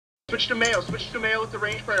Switch to Mayo with the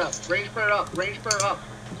range prayer up. Range prayer up.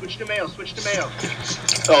 Switch to Mayo.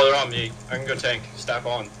 Oh, they're on me. I can go tank. Stack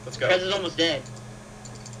on. Let's go. Prez is almost dead.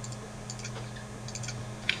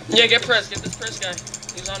 Yeah, get Prez. Get this Prez guy.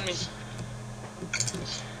 He's on me.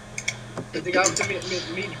 They got him to melee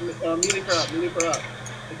prayer up.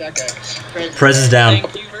 Hit that guy. Prez is down.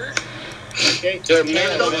 Thank you, Bert. Okay.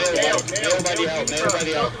 Mayo. Nobody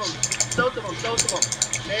help. South of them.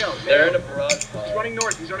 Mayo. They're in a barrage pile. He's running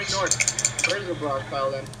north. Where's the barrage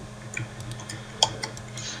pile then?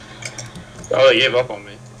 Oh, they gave up on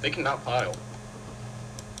me. They cannot pile.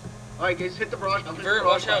 Alright, guys, hit the barrage pile. Bert,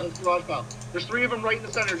 watch out. There's 3 of them right in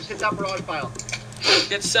the center. Just hit that barrage pile.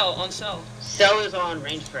 Get Cell on Cell. Cell is on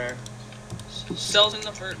range prayer. Cell's in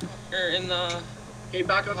the in the. Okay,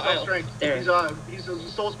 back on Pile. self strength. There. He's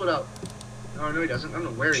soul split out. Oh no, he doesn't. I don't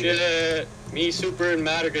know where he is. Shit. Me, Super, and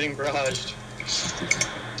Matt are getting barraged.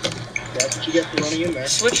 That's what you get for running in there.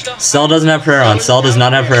 Switch to. Cell doesn't have prayer on. Cell does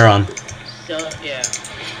not have prayer on. Cell, yeah.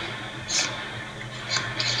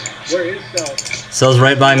 Where is Cell? Cell's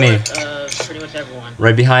right by me. Pretty much everyone.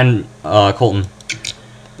 Right behind Colton.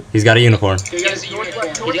 He's got a unicorn. Okay, you guys, He's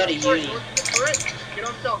got a uni. Get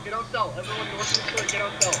on Cell. Everyone north of the turret, get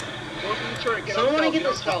on Cell. North of the turret, get on Someone Cell. want to get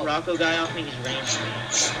this Rocco guy off me? He's ranged me.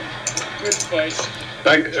 Good fight.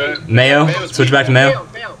 Back, Mayo. Switch back to Mayo.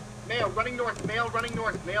 Mayo, running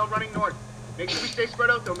north. Make sure we stay spread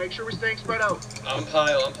out though. Make sure we're staying spread out. I'm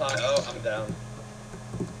pile. Oh, I'm down.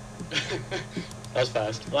 That was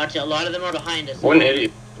fast. Watch out, a lot of them are behind us. What an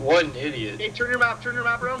idiot. Okay, turn your map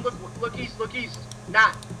around. Look east.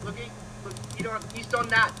 Nat, look east on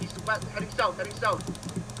Nat. East west, heading south.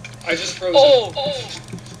 I just froze.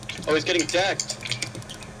 Oh, he's getting decked.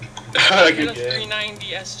 Get a Good game. 390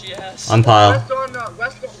 SGS. On pile. West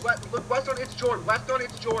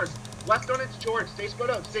on its George. Stay spread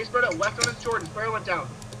out. West on its Jordan. Fire went down.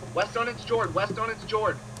 West on its Jord.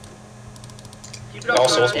 Keep it up.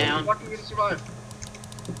 Also down. Fucking gonna survive.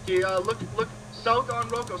 Okay, look south on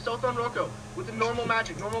Rocco. With the normal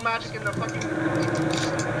magic in the fucking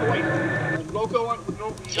point. And Rocco on with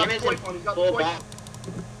no. He's got the point on. He's got the point.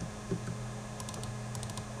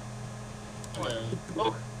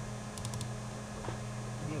 Look.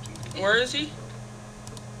 Where is he?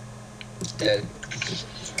 Dead.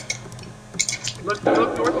 Look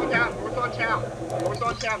north on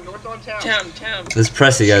town. Tam. This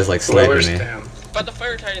Pressy guy's like slaving Where's me. Tam? By the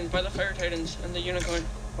fire titans, and the unicorn.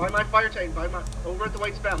 Find my fire titan, over at the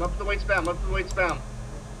white spam, up to the white spam.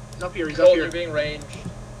 He's up here, You're being ranged.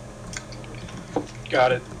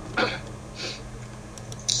 Got it.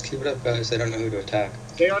 Just keep it up, guys. They don't know who to attack.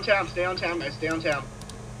 Stay on town, guys, stay on town.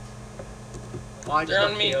 Oh, They're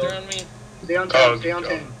on me. Stay on Oh, town, good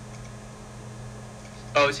job.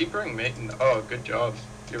 Oh, is he bringing mate? Oh, good job.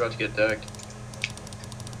 You're about to get decked.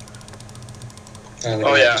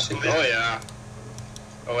 Oh yeah.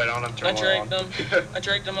 Oh wait, I don't have to I turn dragged them. I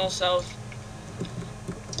dragged them all south.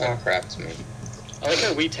 Oh crap, it's me. I like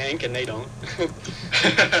how we tank and they don't.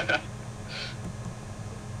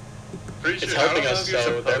 It's helping us,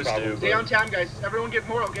 so they're probably. Stay on town, guys. Everyone get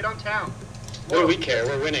Moro, get on town. What do we care?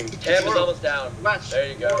 We're winning. Tam is almost down. West. There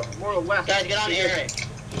you go. Moro, west. Guys, get on Eric.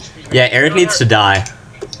 Yeah, Eric needs to die.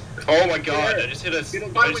 Oh my god, I just hit an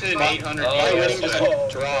 800 Oh,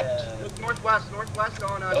 dropped. yeah. Look northwest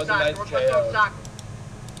on That was a Sac. nice Northwest on KO. Sac.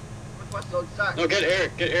 Northwest on Sac. No, get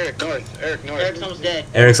Eric, north. Eric, north. Eric's almost dead.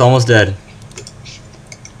 Eric's almost dead.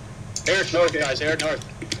 Eric, north, guys, Eric,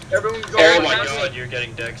 north. Everyone go Oh on my town. god, you're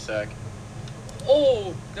getting deck sack.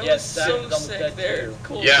 Oh, that Yes, was so Zach is sick almost there. dead too.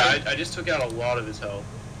 Cool. Yeah, I just took out a lot of his health.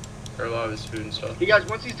 Or a lot of his food and stuff. You guys,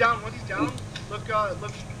 once he's down, look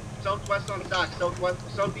southwest on Sac,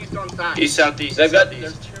 southeast on Sac. East, southeast, There's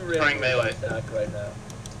southeast. two Throwing rangers melee. on stack right now.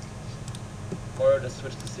 Moro just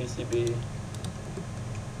switched to CCB.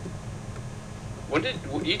 When did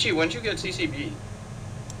you get CCB?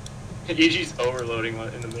 EG's overloading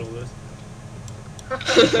in the middle of this.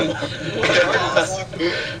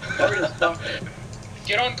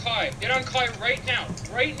 Get on Kai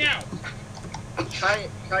right now. Kai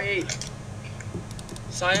 8.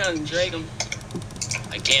 Scion, drag him.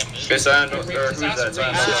 I can't move. Okay, Sion, or who's that? Sion,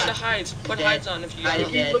 Switch Sion. to hides. Put hides on if you Hide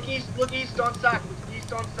got dead. Look east on Sac.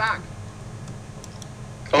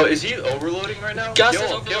 Oh, is he overloading right now? Gus Kill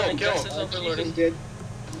is him, overloading. kill Gus him. is Jesus overloading. did.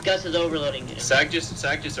 Gus is overloading him. Sac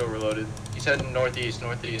just overloaded. He's heading northeast.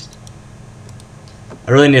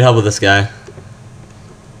 I really need help with this guy.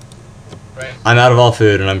 Right. I'm out of all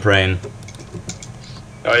food and I'm praying.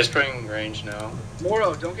 Oh, he's playing range now.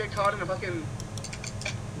 Moro, don't get caught in a fucking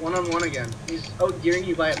one-on-one again. He's outgearing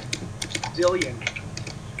you by a zillion.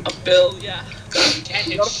 A bill, yeah. Tent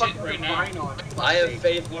You is gotta shit fucking right put now. mine on. I have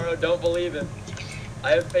faith, Moro. Don't believe it.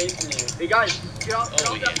 I have faith in you. Hey guys, get off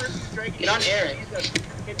Oh, that yeah. person's dragon. Get on Aaron. Jesus.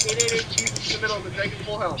 Hit 888 Jesus in the middle of the dragon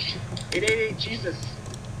full helm. 888 Jesus.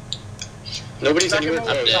 Nobody's Back him anywhere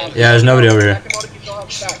out. close. Yeah, there's nobody over here. Back him out if you still have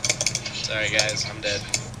his back. Sorry guys, I'm dead.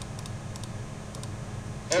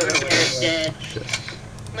 Aaron's dead.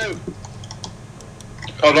 Move.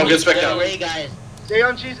 Oh, don't get Get specked out. away, guys. Stay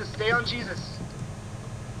on Jesus, stay on Jesus.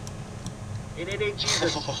 888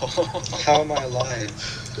 Jesus. How am I alive?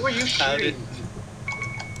 Who are you How did- shooting?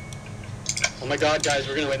 Oh my god, guys,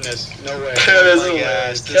 we're gonna win this. No way. That Oh is my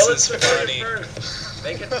hilarious. gosh. Kill This it is funny. first.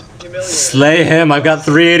 Make it humiliating. Slay him. I've got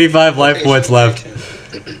 385 life points left.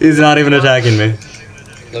 He's not even attacking me.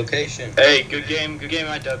 Location. Hey, good game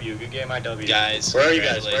IW, good game IW. Guys, Where are you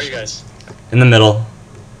guys? Where are you guys? In the middle.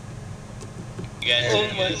 You guys Oh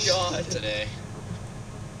did my this God. today.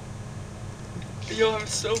 Yo, I'm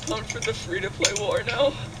so pumped for the free-to-play war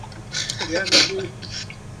now. Yeah, dude.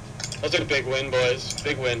 That's a big win, boys.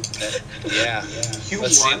 Big win. Yeah. You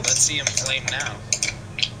Let's won? see him flame now.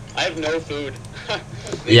 I have no food.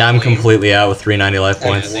 Yeah, I'm completely out with 390 life I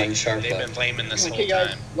have points. one sharp They've been left. flaming this whole Okay guys,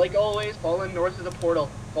 time. like always, fall in north of the portal.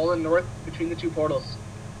 Fall in north between the two portals.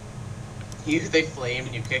 They flamed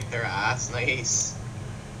and you kicked their ass. Nice.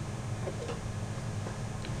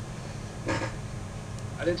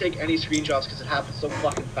 I didn't take any screenshots because it happened so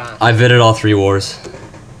fucking fast. I vided all 3 wars.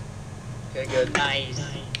 Okay, good. Nice.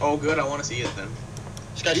 Oh, good. I want to see it then.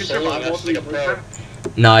 This guy's You soloing survived all us three like a the first pro. time?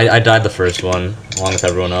 No, I died the first one, along with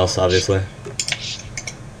everyone else, obviously.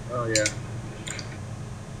 Oh yeah.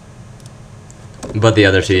 But the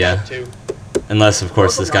other 2, yeah. Two. Unless, of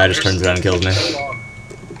course, this guy just turns around and kills me. So long.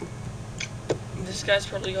 This guy's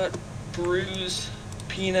probably got bruised,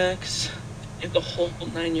 Phoenix, and the whole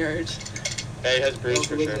 9 yards. Hey, he has bruise Oh,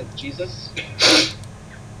 for who is sure. it? Jesus?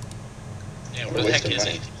 Yeah, What where a the waste heck of is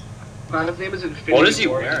money. he? His name is Infinity What is he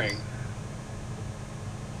Warriors. wearing?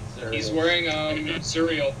 He's wearing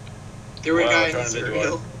cereal. Here we Wow, go. trying to do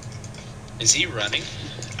Cereal. Is he running?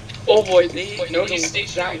 Oh boy, they No, he's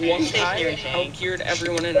stationary. that one Stationary guy tank. outgeared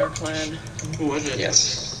everyone in our clan. Who was it?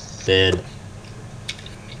 Yes. Dead.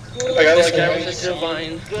 I got This like guy every was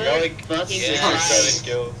divine. I got like Fucking Yeah. 7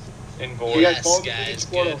 kills in void. You guys Yes, fall between guys,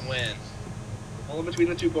 the good portals. win. All in between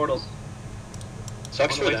the two portals.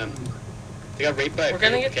 Sucks for them. They got raped by a We're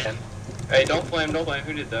gonna creep get- can. Hey, don't flame, don't flame.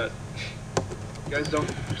 Who did that? You guys don't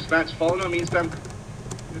spam. Follow no means spam.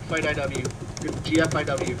 Good fight IW. Good GF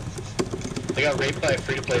IW. They got raped by a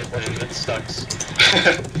free-to-play flame. That sucks.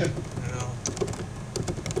 No.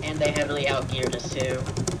 And they heavily outgeared us too.